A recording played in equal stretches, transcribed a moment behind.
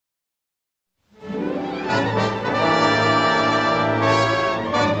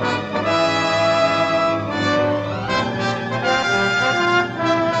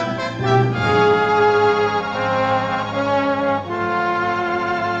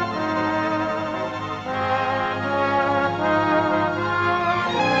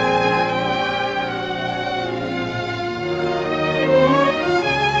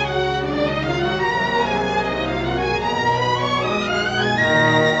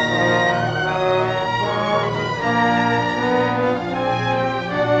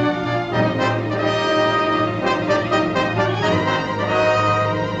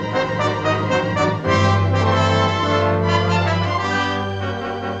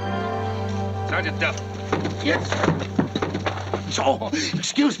Sergeant Duff. Yes, sir. So,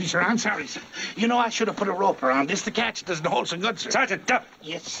 excuse me, sir. I'm sorry, sir. You know, I should have put a rope around this. The catch doesn't hold so good, sir. Sergeant Duff.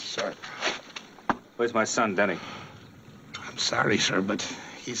 Yes, sir. Where's my son, Denny? I'm sorry, sir, but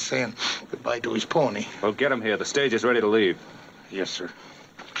he's saying goodbye to his pony. Well, get him here. The stage is ready to leave. Yes, sir.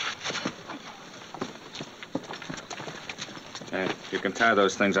 Hey, you can tie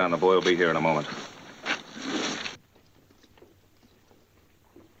those things on. The boy will be here in a moment.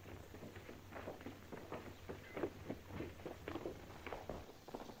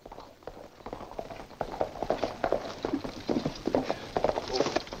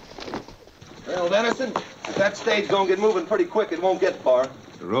 Well, Dennison, if that stage don't get moving pretty quick, it won't get far.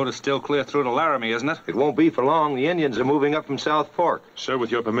 The road is still clear through to Laramie, isn't it? It won't be for long. The Indians are moving up from South Fork. Sir, with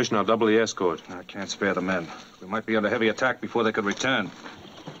your permission, I'll double the escort. I can't spare the men. We might be under heavy attack before they could return.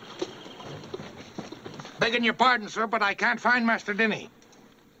 Begging your pardon, sir, but I can't find Master Denny.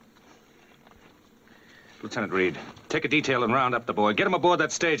 Lieutenant Reed, take a detail and round up the boy. Get him aboard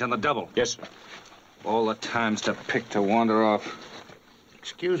that stage on the double. Yes, sir. All the times to pick to wander off.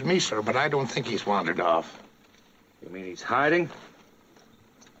 Excuse me, sir, but I don't think he's wandered off. You mean he's hiding?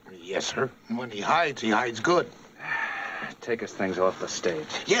 Yes, sir. And when he hides good. Take his things off the stage.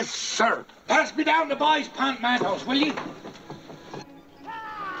 Yes, sir. Pass me down the boys' portmanteaus, will you?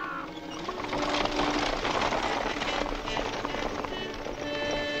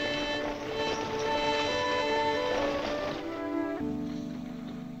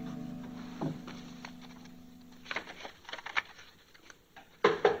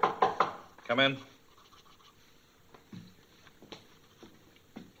 Come in.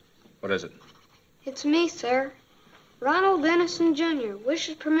 What is it? It's me, sir. Ronald Dennison, Jr.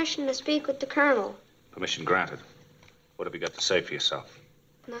 wishes permission to speak with the colonel. Permission granted. What have you got to say for yourself?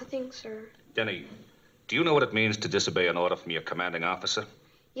 Nothing, sir. Denny, do you know what it means to disobey an order from your commanding officer?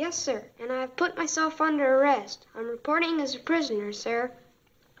 Yes, sir, and I've put myself under arrest. I'm reporting as a prisoner, sir.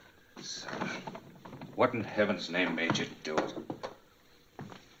 Sir, what in heaven's name made you do it?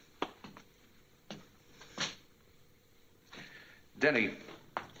 Denny,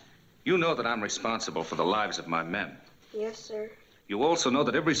 you know that I'm responsible for the lives of my men. Yes, sir. You also know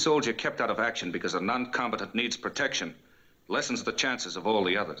that every soldier kept out of action because a non-combatant needs protection lessens the chances of all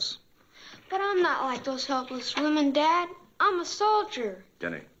the others. But I'm not like those helpless women, Dad. I'm a soldier.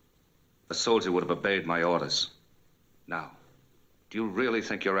 Denny, a soldier would have obeyed my orders. Now, do you really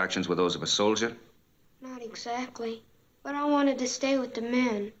think your actions were those of a soldier? Not exactly. But I wanted to stay with the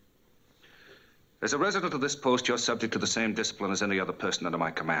men. As a resident of this post, you're subject to the same discipline as any other person under my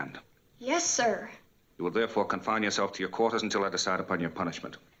command. Yes, sir. You will therefore confine yourself to your quarters until I decide upon your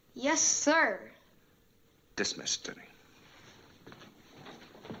punishment. Yes, sir. Dismissed, Denny.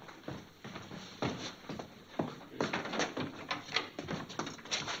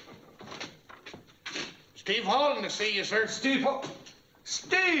 Steve Holden to see you, sir. Steve!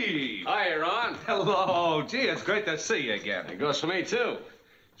 Hi, Ron. Hello. Gee, it's great to see you again. It goes for me, too.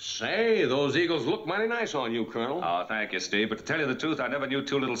 Say, those eagles look mighty nice on you, Colonel. Oh, thank you, Steve. But to tell you the truth, I never knew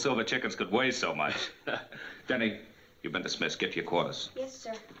two little silver chickens could weigh so much. Denny, you've been dismissed. Get to your quarters. Yes,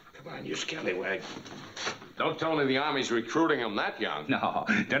 sir. Come on, you scallywag. Don't tell me the Army's recruiting him that young. No,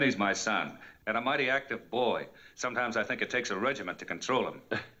 Denny's my son, and a mighty active boy. Sometimes I think it takes a regiment to control him.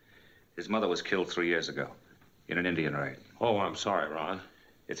 His mother was killed 3 years ago in an Indian raid. Oh, I'm sorry, Ron.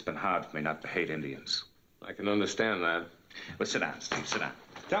 It's been hard for me not to hate Indians. I can understand that. But sit down, Steve, sit down.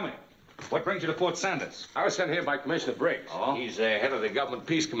 Tell me, what brings you to Fort Sanders? I was sent here by Commissioner Briggs. Oh? He's head of the Government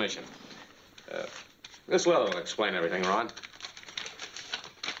Peace Commission. This letter will explain everything, Ron.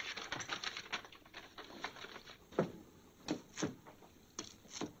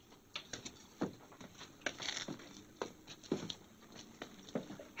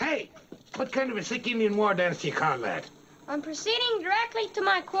 Hey, what kind of a sick Indian war dance do you call that? I'm proceeding directly to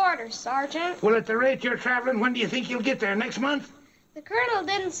my quarters, Sergeant. Well, at the rate you're traveling, when do you think you'll get there? Next month? The colonel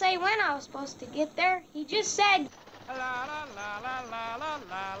didn't say when I was supposed to get there. He just said... As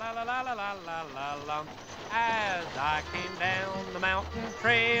I came down the mountain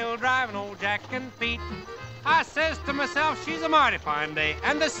trail, driving old Jack and Pete, I says to myself, she's a mighty fine day,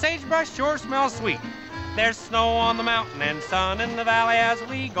 and the sagebrush sure smells sweet. There's snow on the mountain and sun in the valley as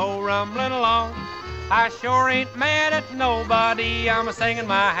we go rumbling along. I sure ain't mad at nobody, I'm a-singing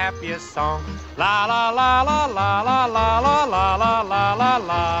my happiest song. La la la la la la la la la la la la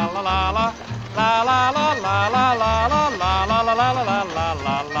la la la. La la la la la la la la la la la la la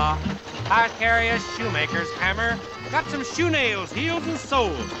la la. I carry a shoemaker's hammer, got some shoe nails, heels and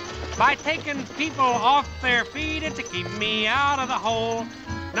soles. By taking people off their feet, it's to keep me out of the hole.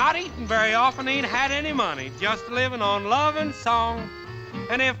 Not eating very often, ain't had any money, just living on love and song.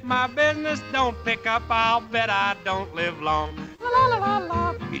 And if my business don't pick up, I'll bet I don't live long. La la la la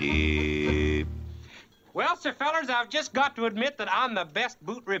la. Well, sir fellers, I've just got to admit that I'm the best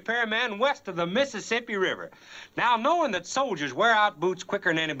boot repairman west of the Mississippi River. Now, knowing that soldiers wear out boots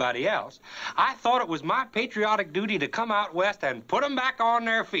quicker than anybody else, I thought it was my patriotic duty to come out west and put them back on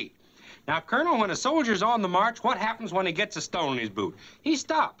their feet. Now, Colonel, when a soldier's on the march, what happens when he gets a stone in his boot? He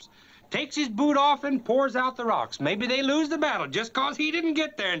stops, takes his boot off, and pours out the rocks. Maybe they lose the battle just 'cause he didn't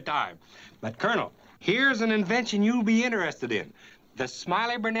get there in time. But, Colonel, here's an invention you'll be interested in. The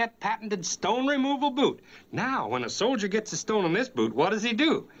Smiley Burnette patented stone removal boot. Now, when a soldier gets a stone in this boot, what does he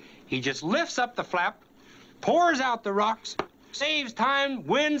do? He just lifts up the flap, pours out the rocks, saves time,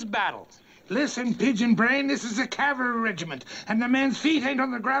 wins battles. Listen, Pigeon Brain, this is a cavalry regiment, and the men's feet ain't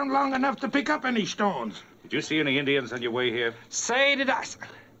on the ground long enough to pick up any stones. Did you see any Indians on your way here? Say, did I...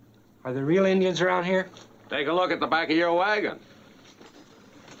 Are there real Indians around here? Take a look at the back of your wagon.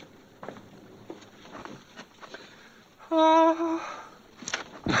 Oh...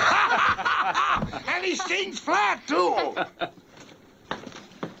 And he sings flat, too.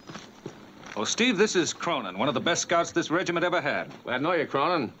 Oh, Steve, this is Cronin, one of the best scouts this regiment ever had. Glad to know you,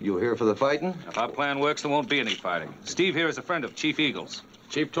 Cronin. You here for the fighting? If our plan works, there won't be any fighting. Steve here is a friend of Chief Eagle's.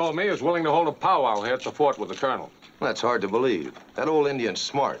 Chief told me he was willing to hold a powwow here at the fort with the colonel. That's hard to believe. That old Indian's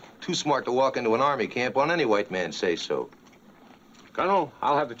smart. Too smart to walk into an army camp on any white man say so. Colonel,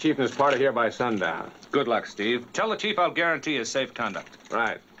 I'll have the chief and his party here by sundown. Good luck, Steve. Tell the chief I'll guarantee his safe conduct.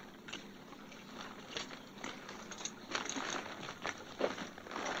 Right.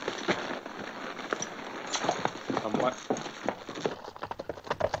 What?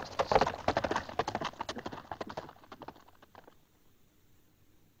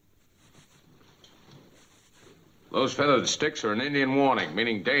 Those feathered sticks are an Indian warning,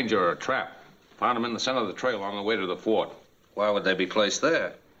 meaning danger or a trap. Found them in the center of the trail on the way to the fort. Why would they be placed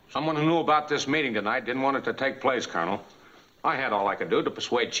there? Someone who knew about this meeting tonight didn't want it to take place, Colonel. I had all I could do to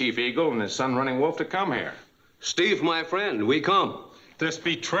persuade Chief Eagle and his son Running Wolf to come here. Steve, my friend, we come. This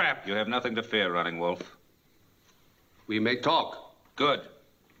be trap. You have nothing to fear, Running Wolf. We may talk. Good.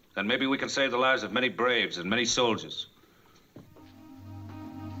 Then maybe we can save the lives of many braves and many soldiers.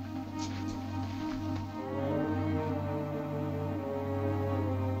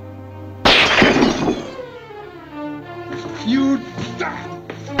 You... God!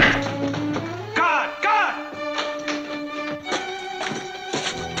 God!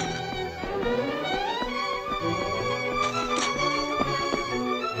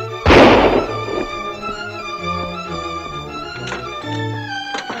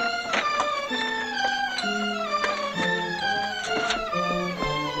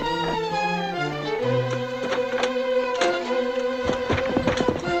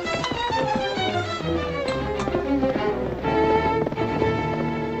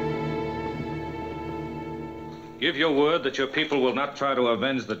 Give your word that your people will not try to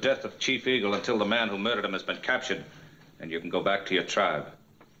avenge the death of Chief Eagle until the man who murdered him has been captured, and you can go back to your tribe.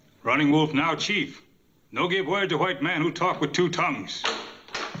 Running Wolf now, Chief. No give word to white man who talk with two tongues.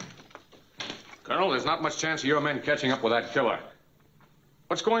 Colonel, there's not much chance of your men catching up with that killer.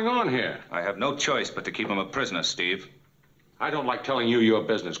 What's going on here? I have no choice but to keep him a prisoner, Steve. I don't like telling you your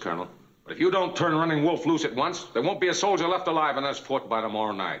business, Colonel. But if you don't turn Running Wolf loose at once, there won't be a soldier left alive in this fort by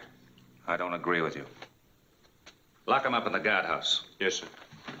tomorrow night. I don't agree with you. Lock him up in the guardhouse. Yes, sir.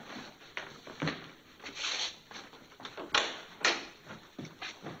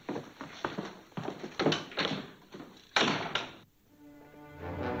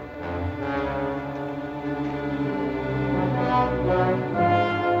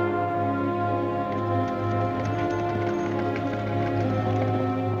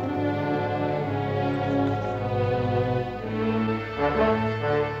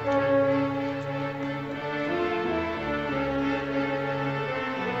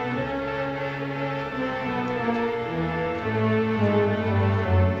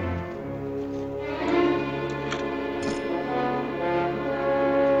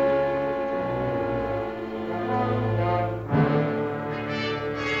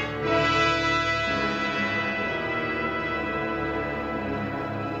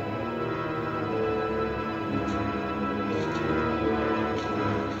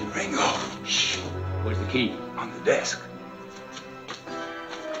 Key on the desk.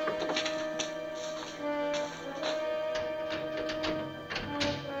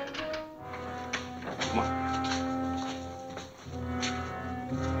 Come on.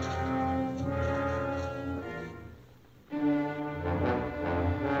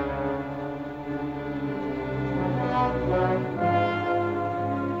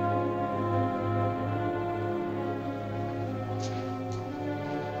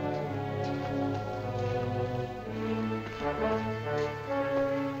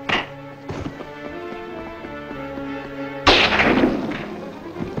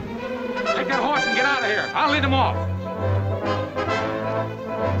 I'll lead them off.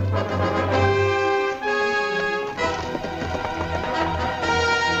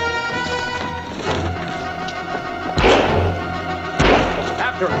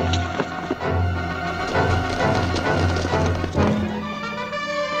 After him.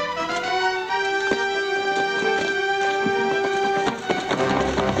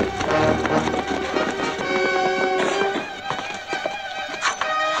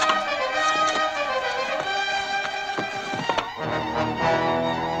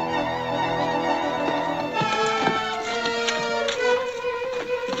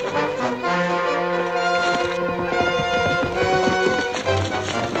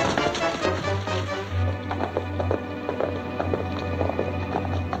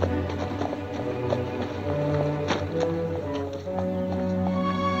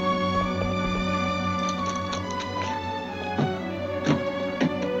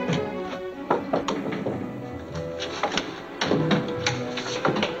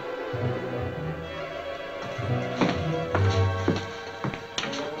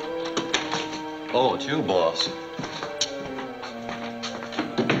 Oh, it's you, boss.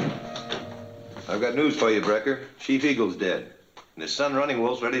 I've got news for you, Brecker. Chief Eagle's dead. And his son, Running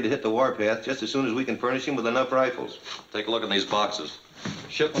Wolf's ready to hit the warpath just as soon as we can furnish him with enough rifles. Take a look in these boxes.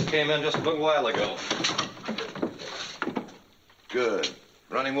 Shipment came in just a little while ago. Good.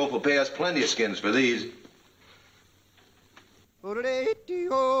 Running Wolf will pay us plenty of skins for these.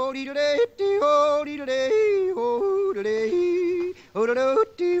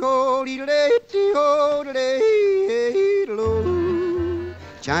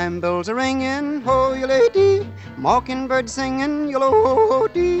 Chime bells are ringing, ho, you lady. Mockingbird singing,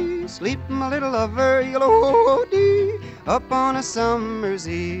 yo-lo-dee. Sleep, my little lover, yo-lo-dee. Up on a summer's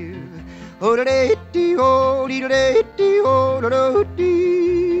eve. Ho-da-dee-dee, ho-dee-da-dee-dee,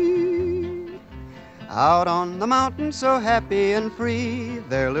 ho-da-do-dee. Out on the mountain so happy and free,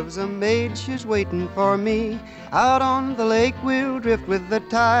 there lives a maid, she's waiting for me. Out on the lake we'll drift with the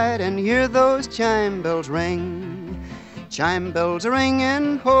tide and hear those chime bells ring. Chime bells are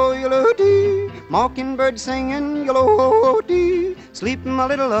ringing, ho-yo-lo-dee. Mockingbird singing, yo-lo-dee. Sleep, my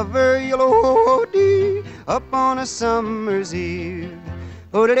little lover, yo-lo-dee. Up on a summer's eve.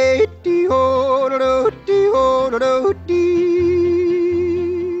 Ho-da-dee-dee, ho-da-do-dee, ho-da-do-dee.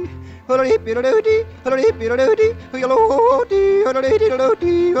 Ho-da-dee-dee-do-dee, ho-da-dee-dee-do-dee, ho-yo-lo-dee,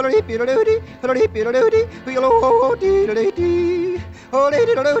 ho-da-dee-dee-do-dee, ho-da-dee-dee-do-dee, ho-da-dee-dee-do-dee, ho-yo-lo-dee-do-dee. Oh,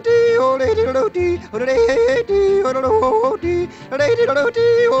 lady, do do dee, oh, lady, do do dee, oh, lady, dee, oh, do do dee, oh, lady, do do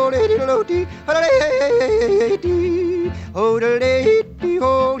dee, oh, lady, do do dee, oh, lady, dee, oh, lady,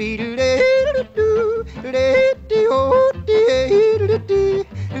 oh, lady, do do, lady, oh, dee, do dee,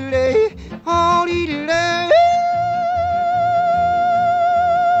 lady, oh, lady,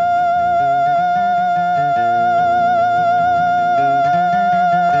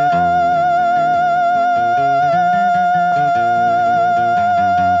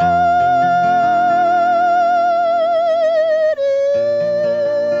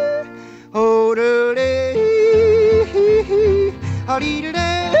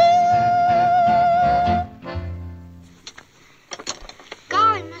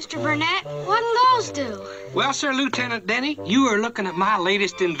 Golly, Mr. Burnett, what those do? Well, sir, Lieutenant Denny, you are looking at my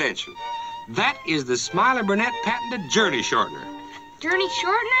latest invention. That is the Smiley Burnette patented journey shortener. Journey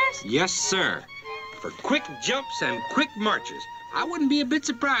shorteners? Yes, sir. For quick jumps and quick marches. I wouldn't be a bit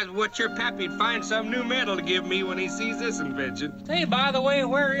surprised what your pappy'd find some new medal to give me when he sees this invention. Hey, by the way,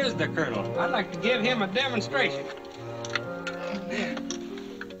 where is the colonel? I'd like to give him a demonstration.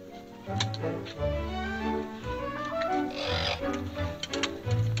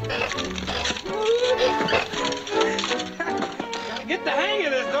 Gotta get the hang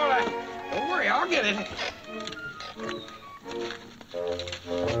of this, don't I? Don't worry, I'll get it.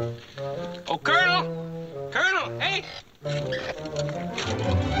 Oh, Colonel! Colonel, hey!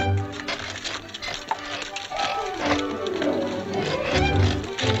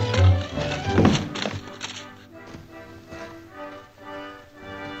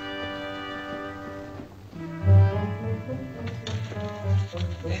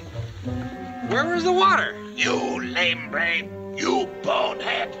 Where was the water? You lame brain, you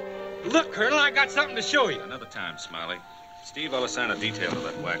bonehead. Look, Colonel, I got something to show you. Another time, Smiley. Steve will assign a detail to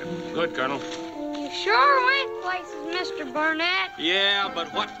that wagon. Good, Colonel. You sure went places, Mr. Burnett. Yeah,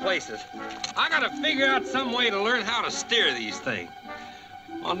 but what places? I gotta figure out some way to learn how to steer these things.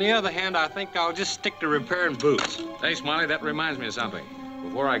 On the other hand, I think I'll just stick to repairing boots. Hey, Smiley, that reminds me of something.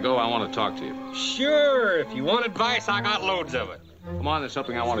 Before I go, I want to talk to you. Sure, if you want advice, I got loads of it. Come on, there's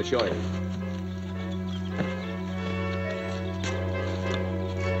something I want to show you.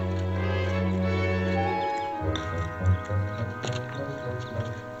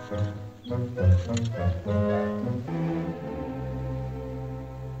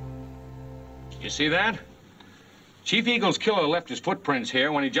 You see that? Chief Eagle's killer left his footprints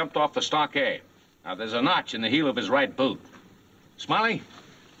here when he jumped off the stockade. Now, there's a notch in the heel of his right boot. Smiley,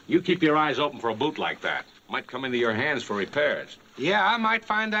 you keep your eyes open for a boot like that. Might come into your hands for repairs. Yeah, I might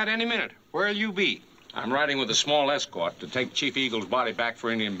find that any minute. Where'll you be? I'm riding with a small escort to take Chief Eagle's body back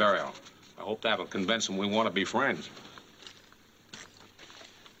for Indian burial. I hope that'll convince him we want to be friends.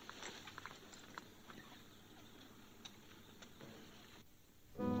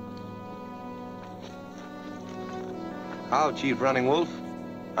 How, Chief Running Wolf?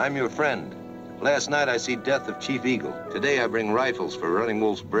 I'm your friend. Last night I see death of Chief Eagle. Today I bring rifles for Running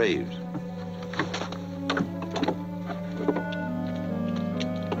Wolf's braves.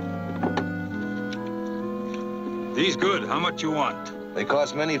 These good. How much you want? They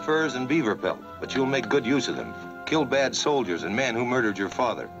cost many furs and beaver pelt, but you'll make good use of them. Kill bad soldiers and men who murdered your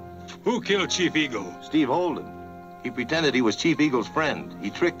father. Who killed Chief Eagle? Steve Holden. He pretended he was Chief Eagle's friend. He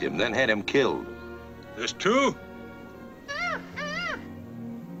tricked him, then had him killed. That's true?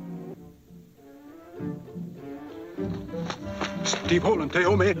 Steve Holden, te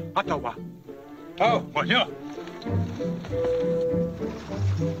ome, atawa. Oh, well, yeah.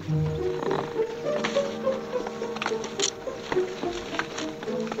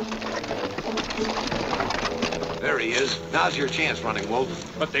 There he is. Now's your chance, Running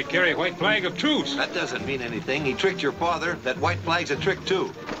Wolf. But they carry a white flag of truce. That doesn't mean anything. He tricked your father. That white flag's a trick,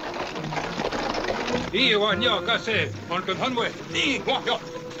 too.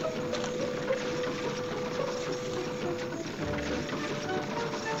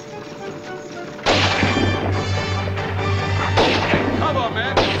 Cover,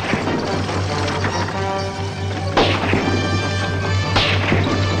 man!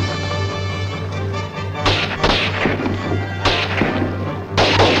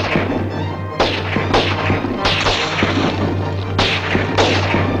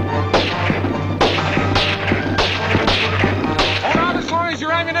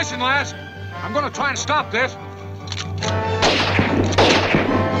 Lass. I'm going to try and stop this.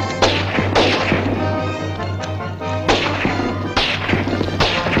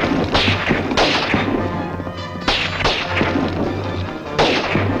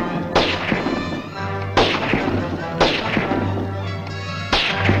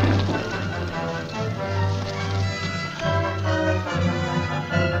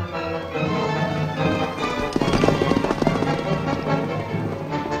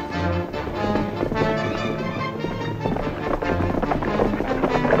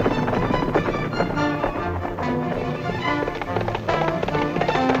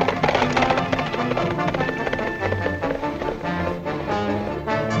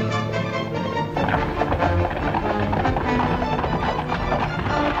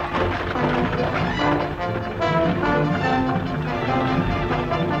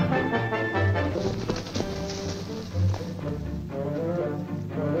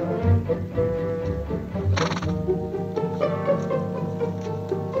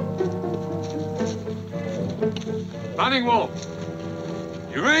 Running Wolf.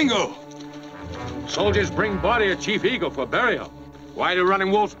 Durango. Soldiers bring body of Chief Eagle for burial. Why do Running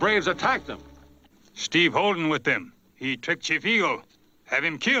Wolf's braves attack them? Steve Holden with them. He tricked Chief Eagle. Have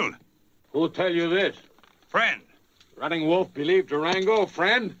him killed. Who'll tell you this? Friend. Running Wolf believed Durango,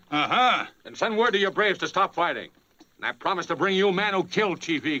 friend? Uh-huh. Then send word to your braves to stop fighting. And I promise to bring you a man who killed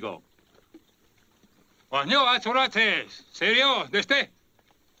Chief Eagle. Bueno, ativadas. Serio, desde.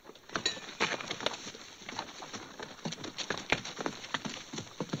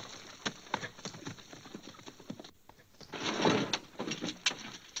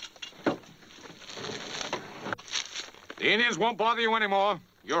 The Indians won't bother you anymore.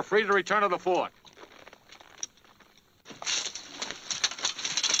 You're free to return to the fort.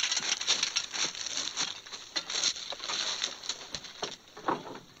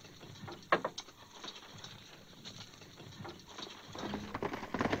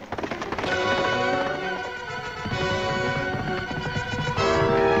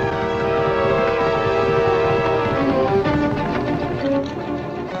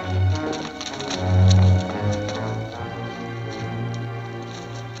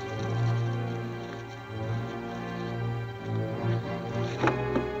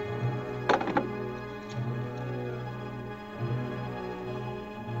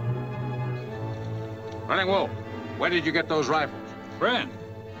 Running Wolf, where did you get those rifles? Friend.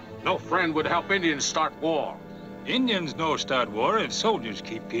 No friend would help Indians start war. Indians no start war if soldiers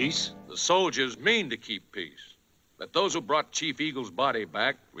keep peace. The soldiers mean to keep peace. Let those who brought Chief Eagle's body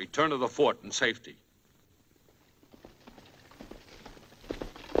back return to the fort in safety.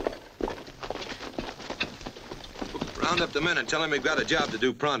 Round up the men and tell him we've got a job to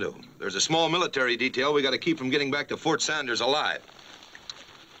do pronto. There's a small military detail we got to keep from getting back to Fort Sanders alive.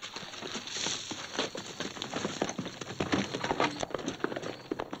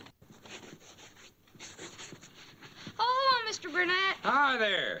 Oh, hello, Mr. Burnette. Hi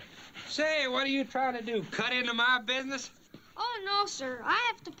there. Say, what are you trying to do, cut into my business? Oh, no, sir. I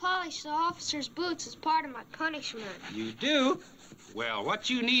have to polish the officer's boots as part of my punishment. You do? Well, what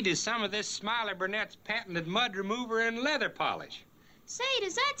you need is some of this Smiley Burnette's patented mud remover and leather polish. Say,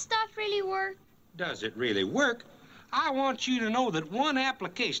 does that stuff really work? Does it really work? I want you to know that one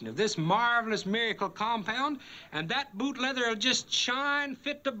application of this marvelous miracle compound and that boot leather will just shine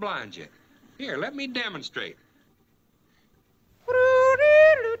fit to blind you. Here, let me demonstrate.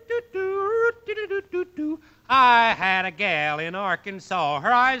 I had a gal in Arkansas.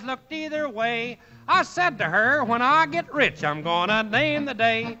 Her eyes looked either way. I said to her, when I get rich, I'm gonna name the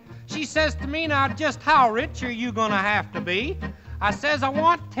day. She says to me, now just how rich are you gonna have to be? I says, I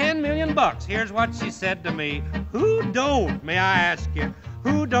want 10 million bucks. Here's what she said to me. Who don't, may I ask you?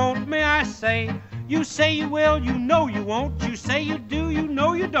 Who don't, may I say? You say you will, you know you won't. You say you do, you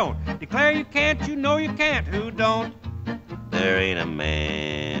know you don't. Declare you can't, you know you can't. Who don't? There ain't a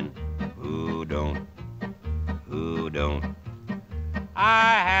man who don't. Who don't?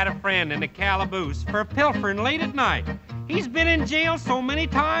 I had a friend in the calaboose for pilfering late at night. He's been in jail so many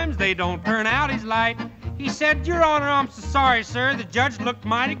times they don't turn out his light. He said, Your Honor, I'm so sorry, sir. The judge looked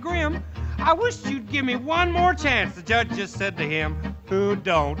mighty grim. I wish you'd give me one more chance. The judge just said to him, Who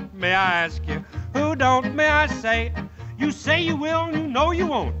don't, may I ask you? Who don't, may I say? You say you will, you know you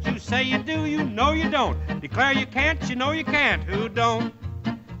won't. You say you do, you know you don't. Declare you can't, you know you can't. Who don't?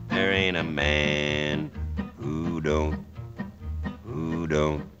 There ain't a man who don't. Who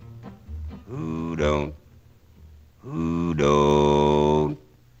don't? Who don't? Who don't?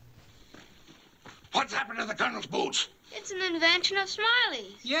 What's happened to the Colonel's boots? It's an invention of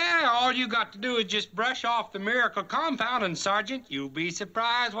Smiley's. Yeah, all you got to do is just brush off the miracle compound, and, Sergeant, you'll be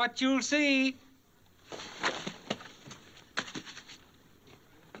surprised what you'll see.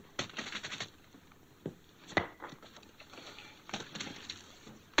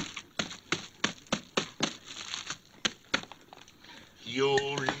 You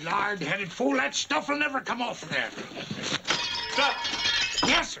lard-headed fool, that stuff will never come off of there. Stop!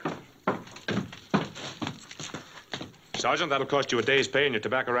 Yes, sir. Sergeant, that'll cost you a day's pay and your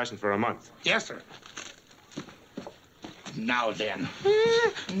tobacco ration for a month. Yes, sir. Now then.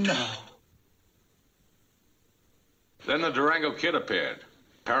 No. Then the Durango Kid appeared.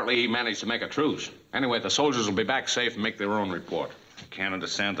 Apparently he managed to make a truce. Anyway, the soldiers will be back safe and make their own report. I can't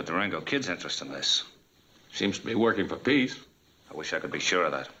understand the Durango Kid's interest in this. Seems to be working for peace. I wish I could be sure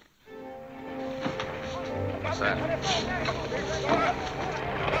of that. What's that?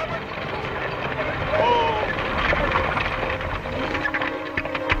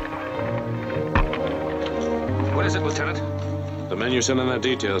 What is it, Lieutenant? The men you sent in that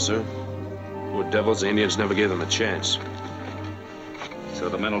detail, sir. Poor devils, the Indians never gave them a chance. So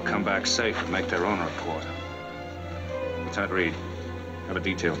the men will come back safe and make their own report. Lieutenant Reed, have a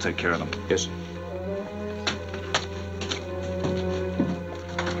detail take care of them. Yes, sir.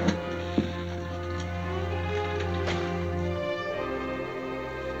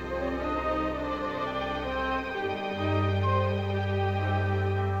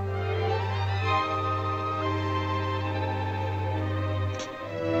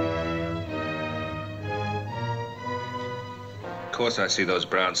 Of course I see those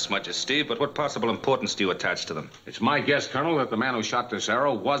brown smudges, Steve, but what possible importance do you attach to them? It's my guess, Colonel, that the man who shot this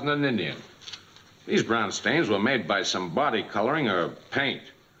arrow wasn't an Indian. These brown stains were made by some body coloring or paint.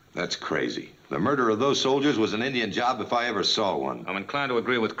 That's crazy. The murder of those soldiers was an Indian job if I ever saw one. I'm inclined to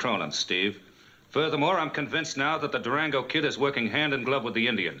agree with Cronin, Steve. Furthermore, I'm convinced now that the Durango Kid is working hand in glove with the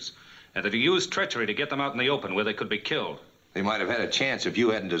Indians, and that he used treachery to get them out in the open where they could be killed. They might have had a chance if you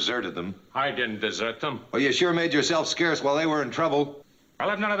hadn't deserted them. I didn't desert them. Well, you sure made yourself scarce while they were in trouble. I'll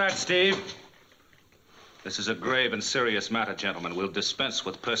have none of that, Steve. This is a grave and serious matter, gentlemen. We'll dispense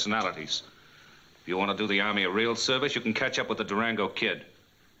with personalities. If you want to do the Army a real service, you can catch up with the Durango Kid.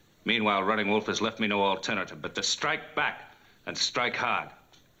 Meanwhile, Running Wolf has left me no alternative but to strike back and strike hard.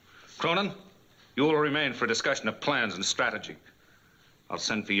 Cronin, you will remain for a discussion of plans and strategy. I'll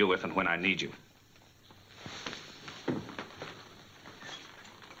send for you if and when I need you.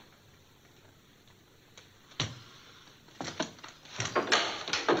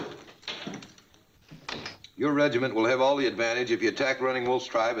 Your regiment will have all the advantage if you attack Running Wolf's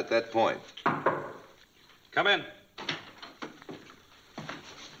tribe at that point. Come in.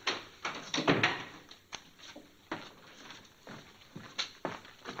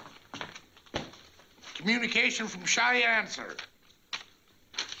 Communication from Cheyenne, sir.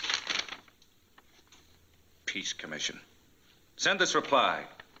 Peace Commission. Send this reply.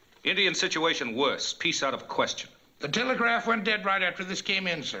 Indian situation worse. Peace out of question. The telegraph went dead right after this came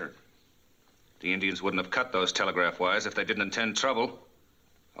in, sir. The Indians wouldn't have cut those telegraph wires if they didn't intend trouble.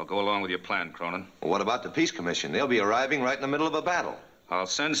 I'll go along with your plan, Cronin. Well, what about the Peace Commission? They'll be arriving right in the middle of a battle. I'll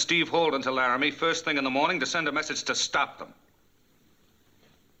send Steve Holden to Laramie first thing in the morning to send a message to stop them.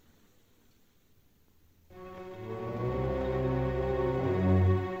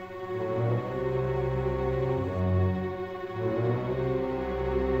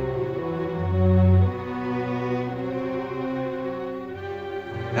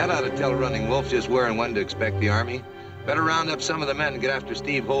 That ought to tell Running Wolf just where and when to expect the army. Better round up some of the men and get after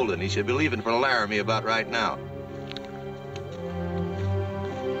Steve Holden. He should be leaving for Laramie about right now.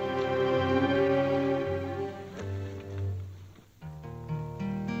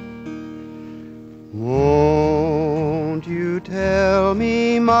 Won't you tell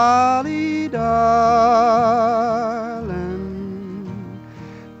me, Molly, darling,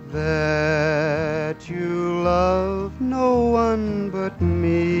 that you love no one but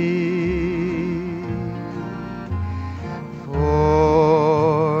me?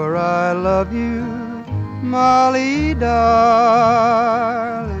 For I love you, Molly,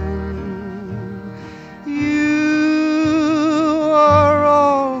 darling. You are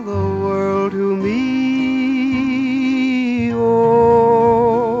all the world to me.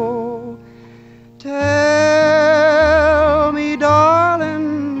 Oh, tell me,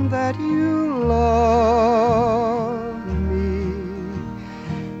 darling, that you love me.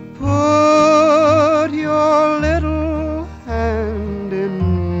 Put your little hand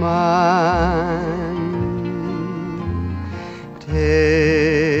in mine.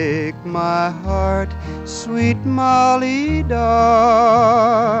 Take my heart, sweet Molly,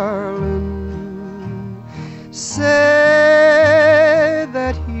 darling. Say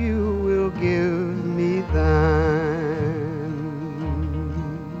that you will give me thine.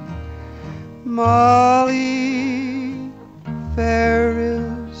 Molly,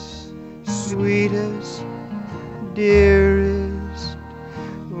 fairest, sweetest, dearest,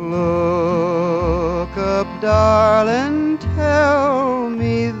 look up, darling, tell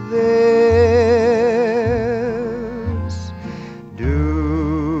me this.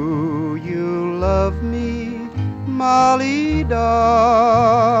 Do you love me, Molly, darling?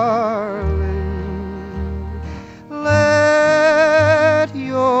 Let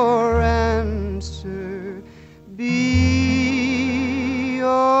your answer be a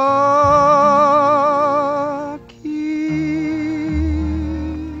kiss.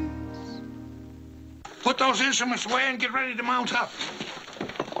 Put those instruments away and get ready to mount up.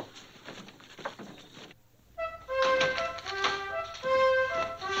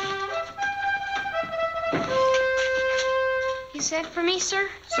 You sent for me, sir?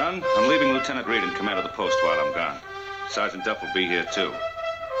 Son, I'm leaving Lieutenant Reed in command of the post while I'm gone. Sergeant Duff will be here, too.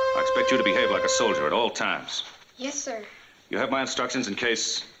 I expect you to behave like a soldier at all times. Yes, sir. You have my instructions in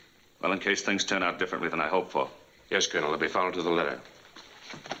case things turn out differently than I hoped for. Yes, Colonel. They'll be followed to the letter.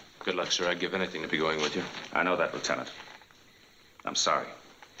 Good luck, sir. I'd give anything to be going with you. I know that, Lieutenant. I'm sorry.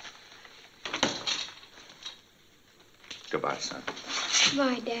 Goodbye, son.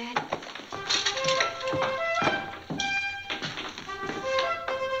 Goodbye, Dad.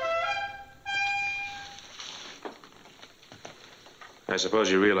 I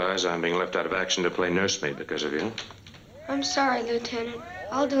suppose you realize I'm being left out of action to play nursemaid because of you. I'm sorry, Lieutenant.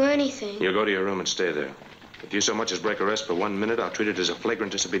 I'll do anything. You'll go to your room and stay there. If you so much as break a rest for 1 minute, I'll treat it as a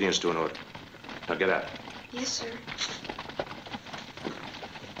flagrant disobedience to an order. Now get out. Yes, sir.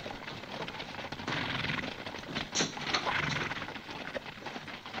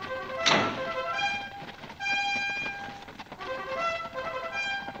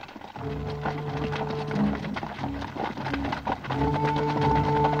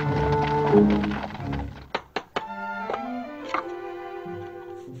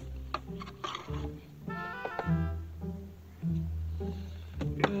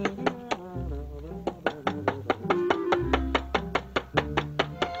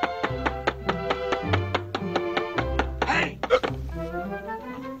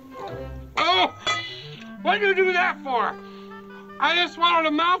 What did you do that for? I just swallowed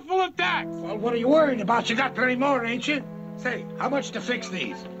a mouthful of tacks. Well, what are you worried about? You got plenty more, ain't you? Say, how much to fix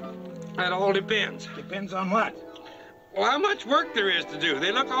these? That all depends. Depends on what? Well, how much work there is to do.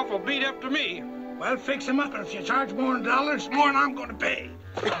 They look awful beat up to me. Well, fix them up, and if you charge more than dollars, more than I'm going to pay.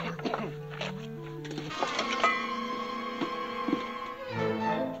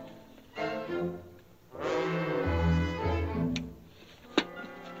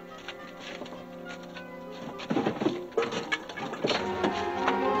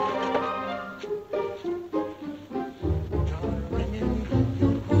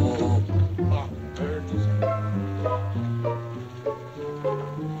 Guard!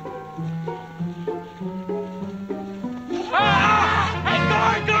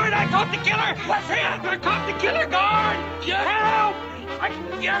 I caught the killer! What's him? I caught the killer, guard! Help!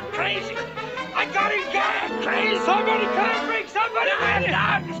 You're crazy! I got him, guard! Crazy! Somebody come bring somebody with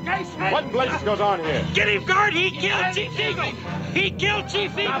him! What blazes goes on here? Get him, guard! He killed Chief Eagle! He killed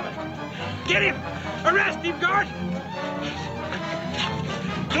Chief Eagle! Get him! Arrest him, guard!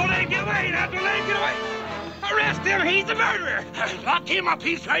 Don't let him get away! Now, don't let him get away! Arrest him! He's a murderer! Lock him up!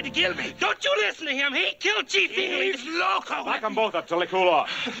 He's trying to kill me! Don't you listen to him! He killed Chief Eagle! He's loco! Lock them both up till they cool off.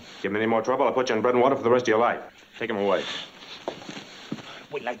 Give them any more trouble, I'll put you in bread and water for the rest of your life. Take them away.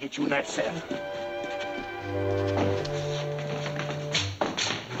 Wait till I get you in that cell.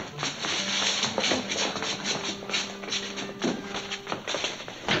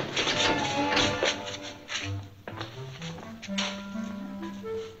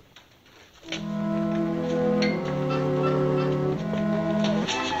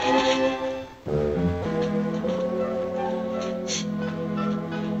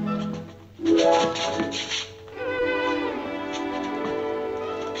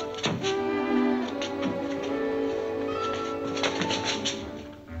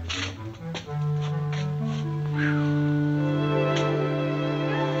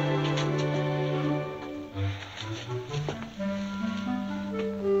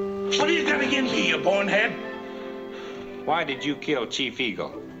 What are you got against me, you bonehead? Why did you kill Chief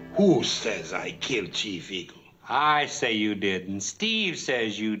Eagle? Who says I killed Chief Eagle? I say you did, and Steve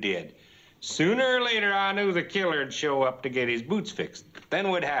says you did. Sooner or later, I knew the killer'd show up to get his boots fixed.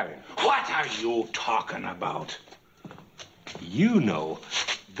 Then we'd have him. What are you talking about? You know,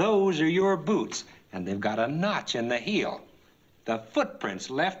 those are your boots, and they've got a notch in the heel. The footprints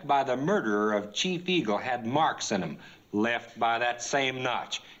left by the murderer of Chief Eagle had marks in them, left by that same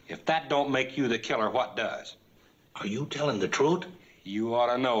notch. If that don't make you the killer, what does? Are you telling the truth? You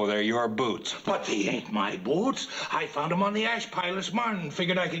ought to know they're your boots. But they ain't my boots. I found them on the ash pile this morning and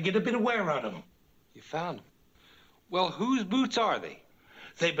figured I could get a bit of wear out of them. You found them? Well, whose boots are they?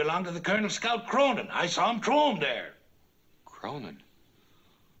 They belong to the Colonel Scout Cronin. I saw him throw them there. Cronin?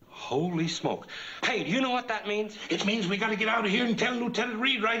 Holy smoke. Hey, do you know what that means? It means we gotta get out of here and tell Lieutenant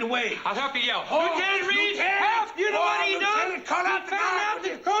Reed right away. I'll help you yell. Oh, Lieutenant Reed, help! You know what he done? Call out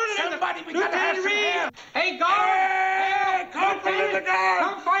the guard. Somebody, we gotta have some help. Hey, guard! Hey, Corporal in the guard.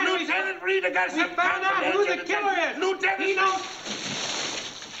 Come find me. Lieutenant Reed, I got some found out who the killer is. Lieutenant, he knows.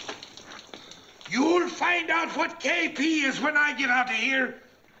 You'll find out what KP is when I get out of here.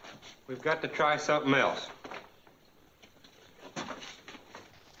 We've got to try something else.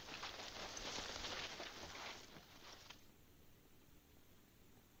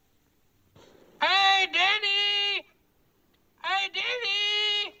 Hey, Denny! Hey,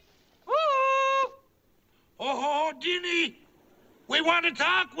 Denny! Woo! Oh, Denny, we want to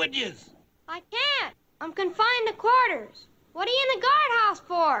talk with you. I can't. I'm confined to quarters. What are you in the guardhouse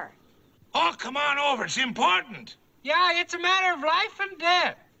for? Oh, come on over. It's important. Yeah, it's a matter of life and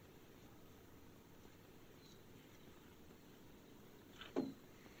death.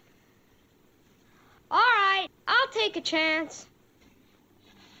 All right, I'll take a chance.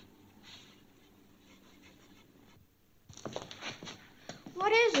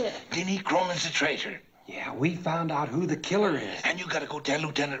 What is it? Denny Cronin's a traitor. Yeah, we found out who the killer is. And you gotta go tell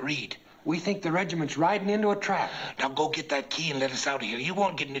Lieutenant Reed. We think the regiment's riding into a trap. Now go get that key and let us out of here. You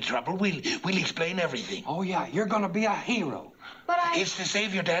won't get into trouble. We'll explain everything. Oh, yeah, you're gonna be a hero. But It's to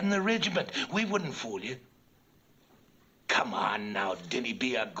save your dad and the regiment. We wouldn't fool you. Come on now, Denny,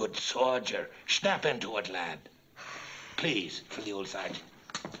 be a good soldier. Snap into it, lad. Please, for the old sergeant.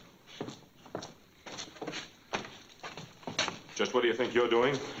 Just what do you think you're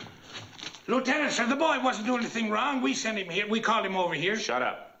doing? Lieutenant, sir, the boy wasn't doing anything wrong. We sent him here. We called him over here. Shut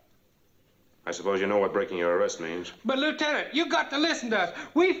up. I suppose you know what breaking your arrest means. But, Lieutenant, you got to listen to us.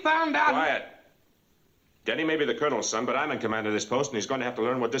 We found out... Quiet. Denny may be the colonel's son, but I'm in command of this post, and he's going to have to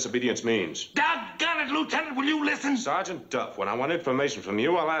learn what disobedience means. Doggone it, Lieutenant, will you listen? Sergeant Duff, when I want information from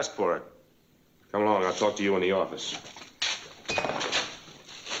you, I'll ask for it. Come along, I'll talk to you in the office.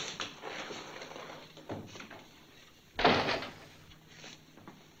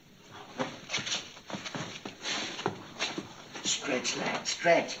 Stretch, lad,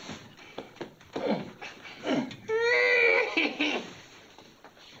 stretch.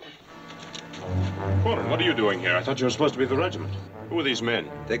 Cronin, what are you doing here? I thought you were supposed to be the regiment. Who are these men?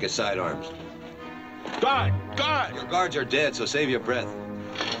 Take his sidearms. Guard! Guard! Your guards are dead, so save your breath.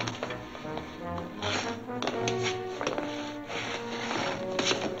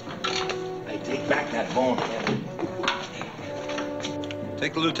 Hey, take back that bonehead.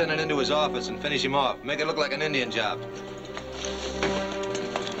 Take the lieutenant into his office and finish him off. Make it look like an Indian job.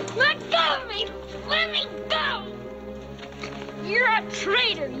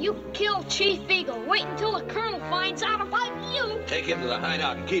 traitor! You killed Chief Eagle. Wait until the colonel finds out about you. Take him to the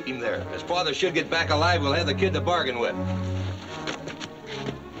hideout and keep him there. His father should get back alive. We'll have the kid to bargain with.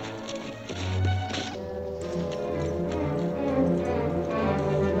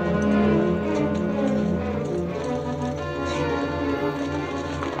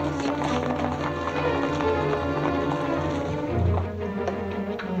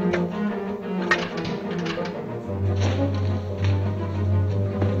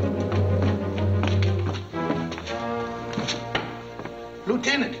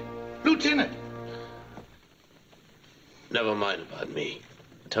 Lieutenant! Never mind about me.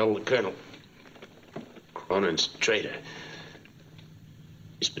 Tell the colonel. Cronin's a traitor.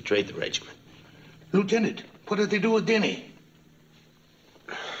 He's betrayed the regiment. Lieutenant, what did they do with Denny?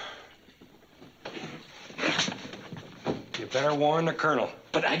 You better warn the colonel.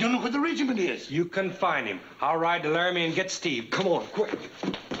 But I don't know where the regiment is. You can find him. I'll ride to Laramie and get Steve. Come on, quick.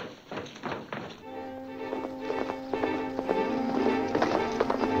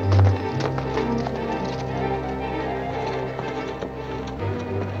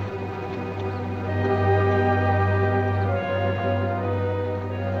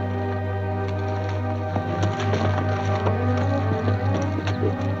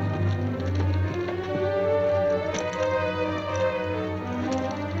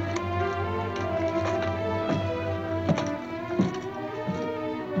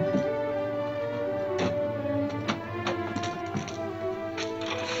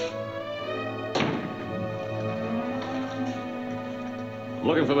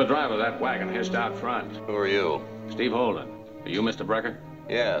 Looking for the driver of that wagon hitched out front. Who are you? Steve Holden. Are you Mr. Brecker?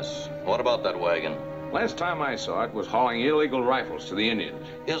 Yes. What about that wagon? Last time I saw it was hauling illegal rifles to the Indians.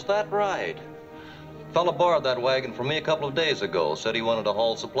 Is that right? Fella borrowed that wagon from me a couple of days ago. Said he wanted to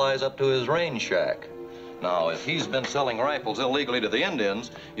haul supplies up to his range shack. Now, if he's been selling rifles illegally to the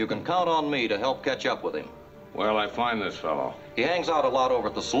Indians, you can count on me to help catch up with him. Where'll I find this fellow? He hangs out a lot over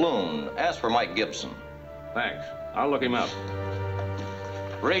at the saloon. Ask for Mike Gibson. Thanks. I'll look him up.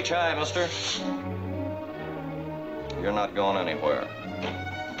 Reach high, mister. You're not going anywhere.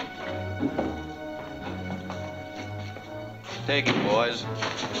 Take it, boys.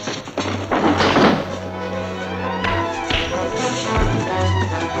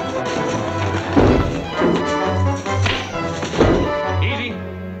 Easy.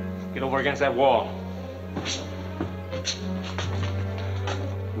 Get over against that wall.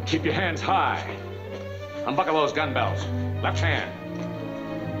 And keep your hands high. Unbuckle those gun belts. Left hand.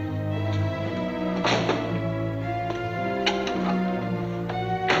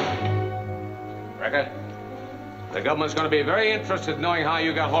 Brecker, the government's going to be very interested in knowing how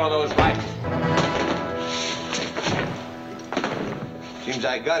you got hold of those rifles. Seems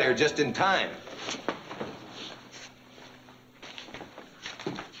I got here just in time.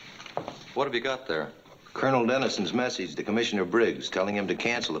 What have you got there? Colonel Dennison's message to Commissioner Briggs telling him to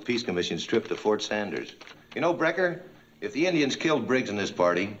cancel the Peace Commission's trip to Fort Sanders. You know, Brecker, if the Indians killed Briggs in this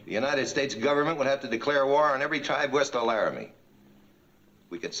party, the United States government would have to declare war on every tribe west of Laramie.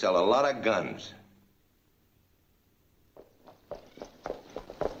 We could sell a lot of guns.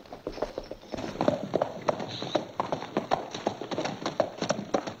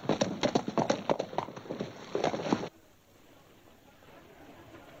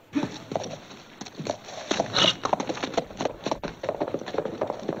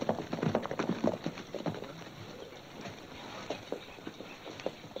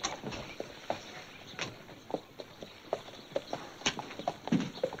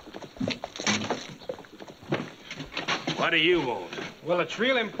 What do you want? Well, it's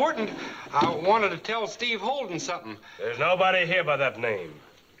real important. I wanted to tell Steve Holden something. There's nobody here by that name.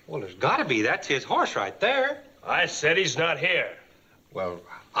 Well, there's got to be. That's his horse right there. I said he's not here. Well,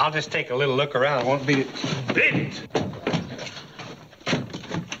 I'll just take a little look around. Won't be... Beat it!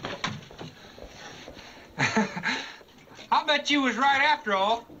 I'll bet you was right after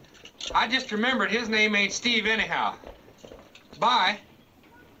all. I just remembered his name ain't Steve anyhow. Bye.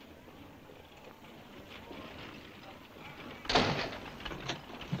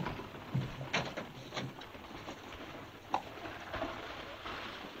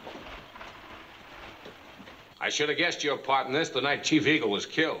 I should have guessed your part in this the night Chief Eagle was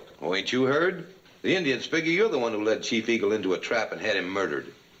killed. Oh, ain't you heard? The Indians figure you're the one who led Chief Eagle into a trap and had him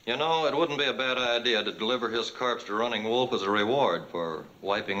murdered. You know, it wouldn't be a bad idea to deliver his corpse to Running Wolf as a reward for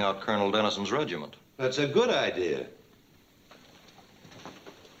wiping out Colonel Dennison's regiment. That's a good idea.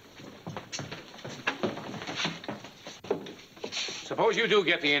 Suppose you do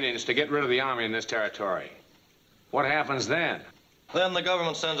get the Indians to get rid of the army in this territory. What happens then? Then the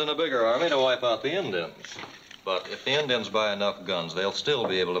government sends in a bigger army to wipe out the Indians. But if the Indians buy enough guns, they'll still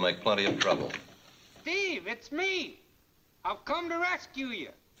be able to make plenty of trouble. Steve, it's me. I've come to rescue you.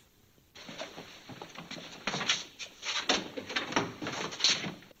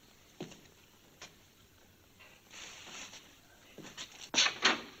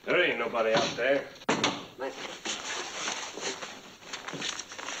 There ain't nobody out there.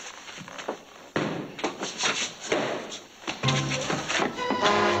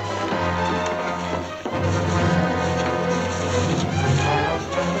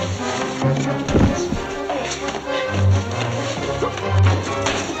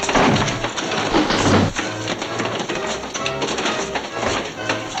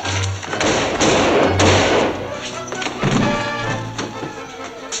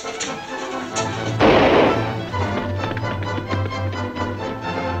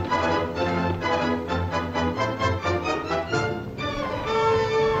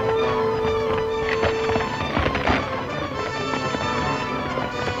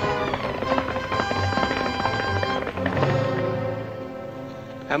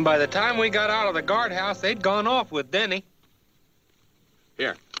 And by the time we got out of the guardhouse, they'd gone off with Denny.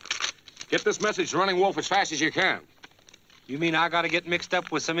 Here. Get this message to Running Wolf as fast as you can. You mean I gotta get mixed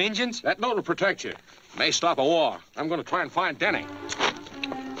up with some Indians? That note will protect you. May stop a war. I'm gonna try and find Denny.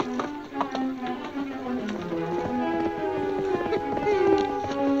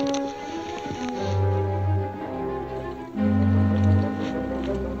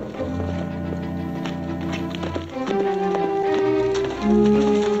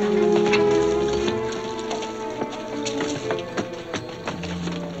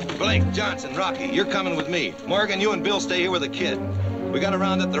 Johnson, Rocky, you're coming with me. Morgan, you and Bill stay here with the kid. We gotta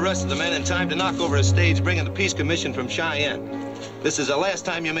round up the rest of the men in time to knock over a stage bringing the peace commission from Cheyenne. This is the last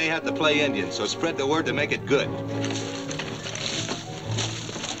time you may have to play Indian, so spread the word to make it good.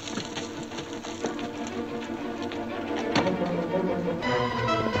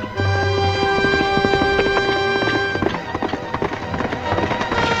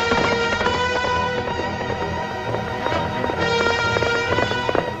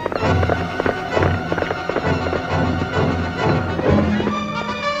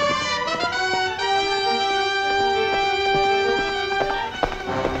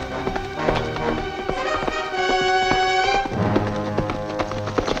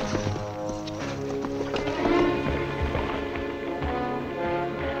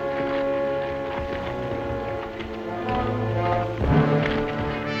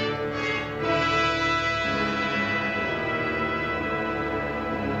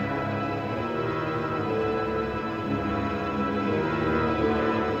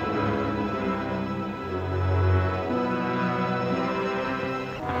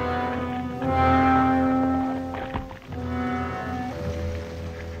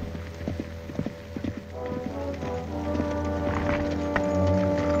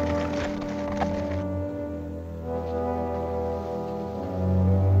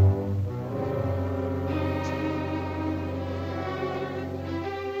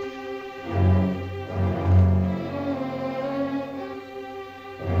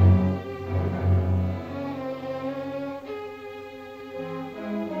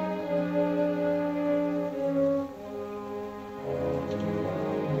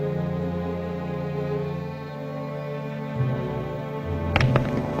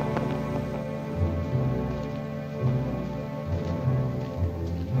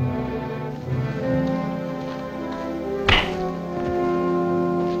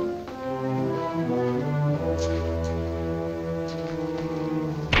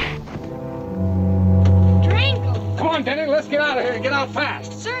 Denny, let's get out of here and get out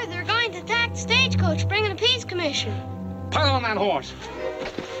fast. Sir, they're going to attack the stagecoach, bringing the peace commission. Pile on that horse.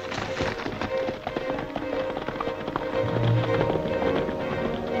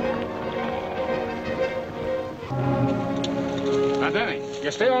 Now, Denny,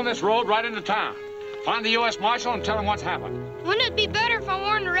 you stay on this road right into town. Find the U.S. Marshal and tell him what's happened. Wouldn't it be better if I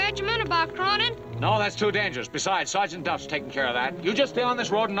warned the regiment about Cronin? No, that's too dangerous. Besides, Sergeant Duff's taking care of that. You just stay on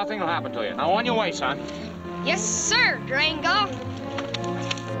this road and nothing will happen to you. Now, on your way, son. Yes, sir, Durango.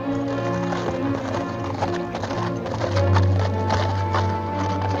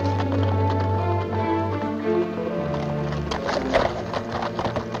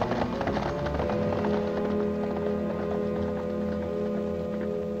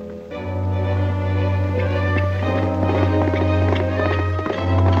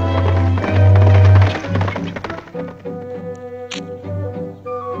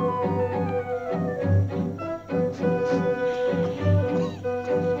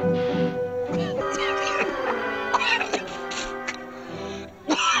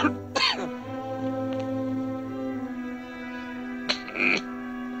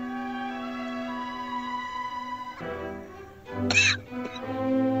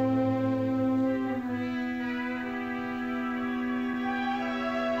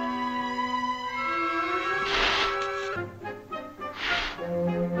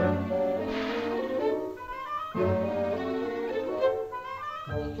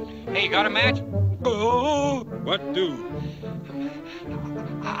 got a match? Oh, what do?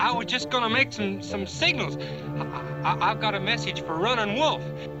 I was just gonna make some signals. I've got a message for Running Wolf.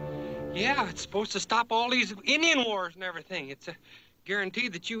 Yeah, it's supposed to stop all these Indian wars and everything. It's a guarantee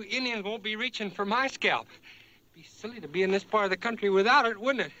that you Indians won't be reaching for my scalp. It'd be silly to be in this part of the country without it,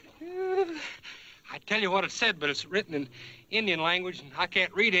 wouldn't it? I tell you what it said, but it's written in Indian language, and I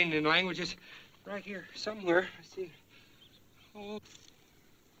can't read Indian language. It's right here somewhere. I see.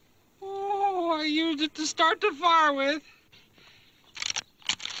 Oh, I used it to start the fire with.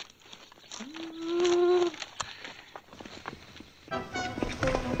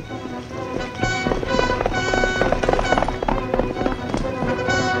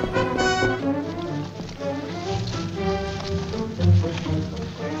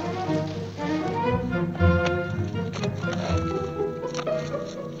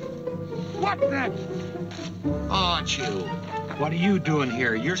 What the? Oh, it's you. What are you doing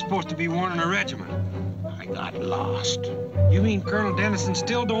here? You're supposed to be warning a regiment. I got lost. You mean Colonel Dennison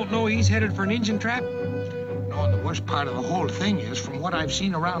still don't know he's headed for an Indian trap? No, and the worst part of the whole thing is, from what I've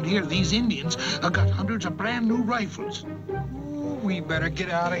seen around here, these Indians have got hundreds of brand new rifles. Ooh, we better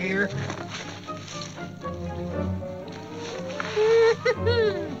get out of here.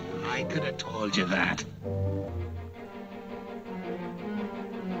 I could have told you that.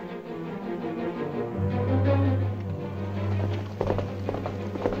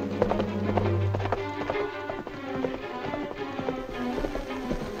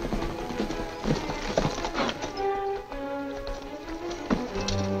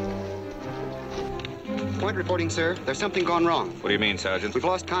 Point reporting, sir. There's something gone wrong. What do you mean, Sergeant? We've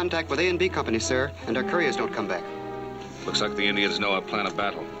lost contact with A and B companies, sir, and our couriers don't come back. Looks like the Indians know our plan of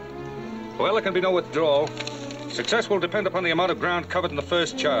battle. Well, there can be no withdrawal. Success will depend upon the amount of ground covered in the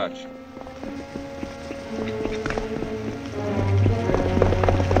first charge.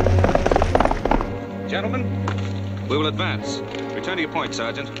 Gentlemen, we will advance. Return to your point,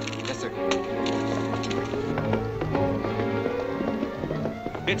 Sergeant. Yes, sir.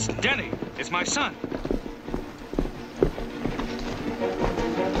 It's Denny. It's my son.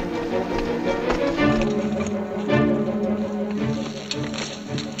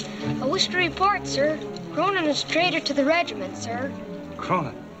 I wish to report, sir. Cronin is traitor to the regiment, sir.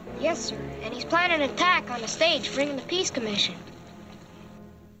 Cronin? Yes, sir. And he's planning an attack on the stage, bringing the Peace Commission.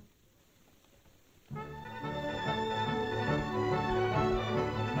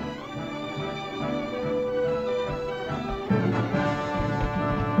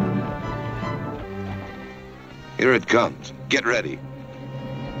 Here it comes. Get ready.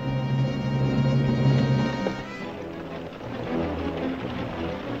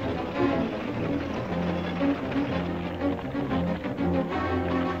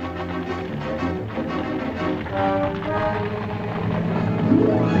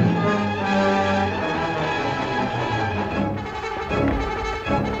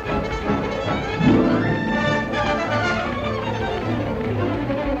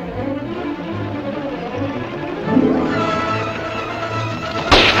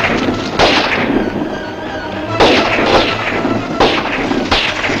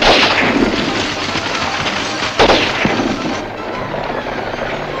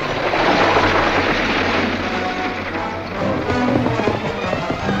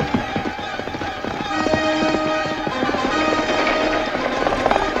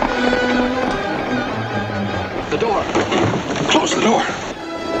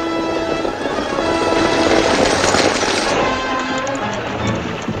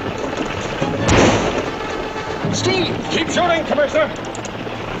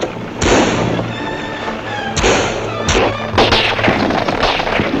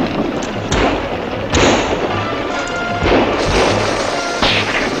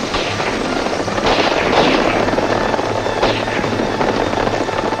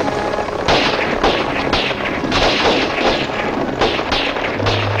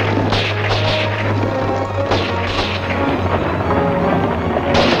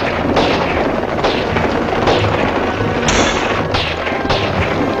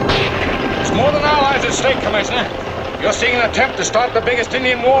 Attempt to start the biggest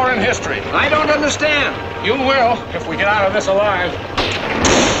Indian war in history. I don't understand. You will, if we get out of this alive.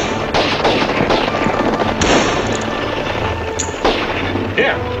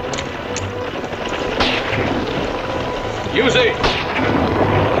 Here. Use these.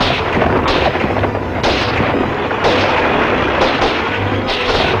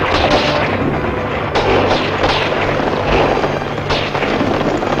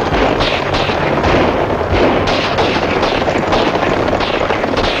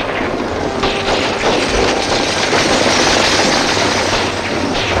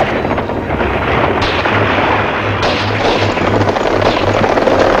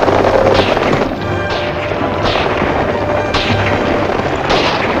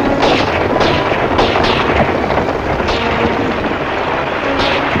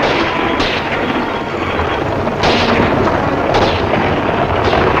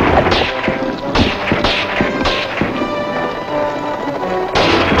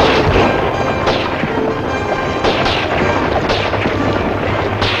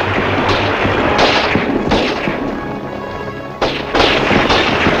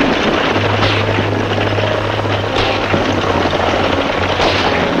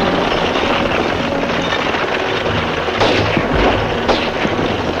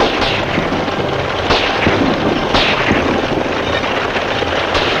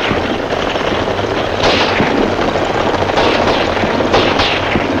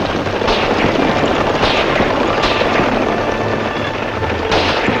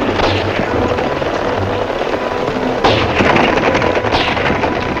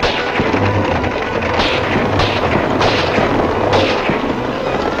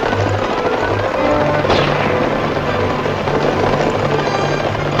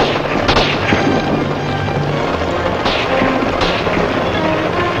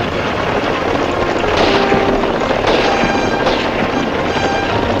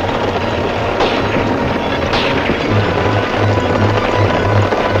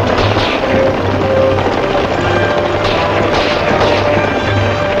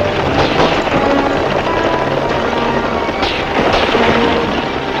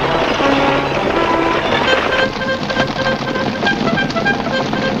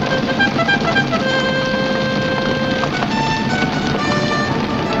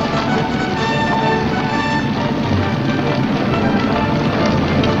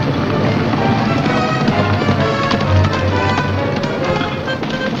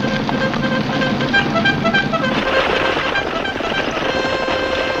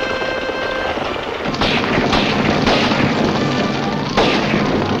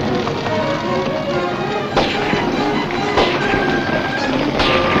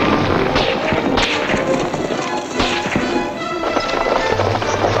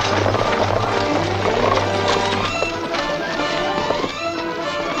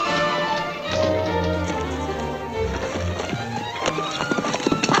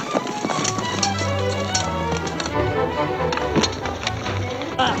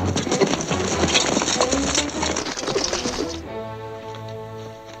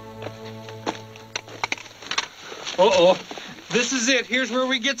 Uh-oh. This is it. Here's where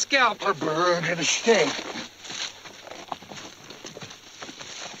we get scalped. A bird and a stake.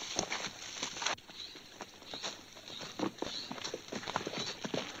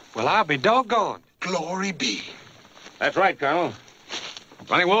 Well, I'll be doggone. Glory be. That's right, Colonel.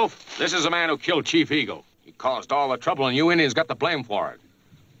 Running Wolf, this is the man who killed Chief Eagle. He caused all the trouble, and you Indians got the blame for it.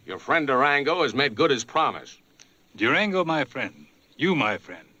 Your friend Durango has made good his promise. Durango, my friend. You, my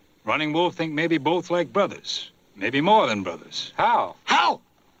friend. Running Wolf think maybe both like brothers. Maybe more than brothers. How? How?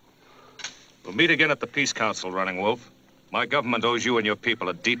 We'll meet again at the Peace Council, Running Wolf. My government owes you and your people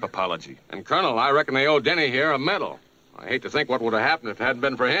a deep apology. And, Colonel, I reckon they owe Denny here a medal. I hate to think what would have happened if it hadn't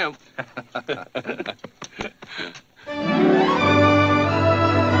been for him.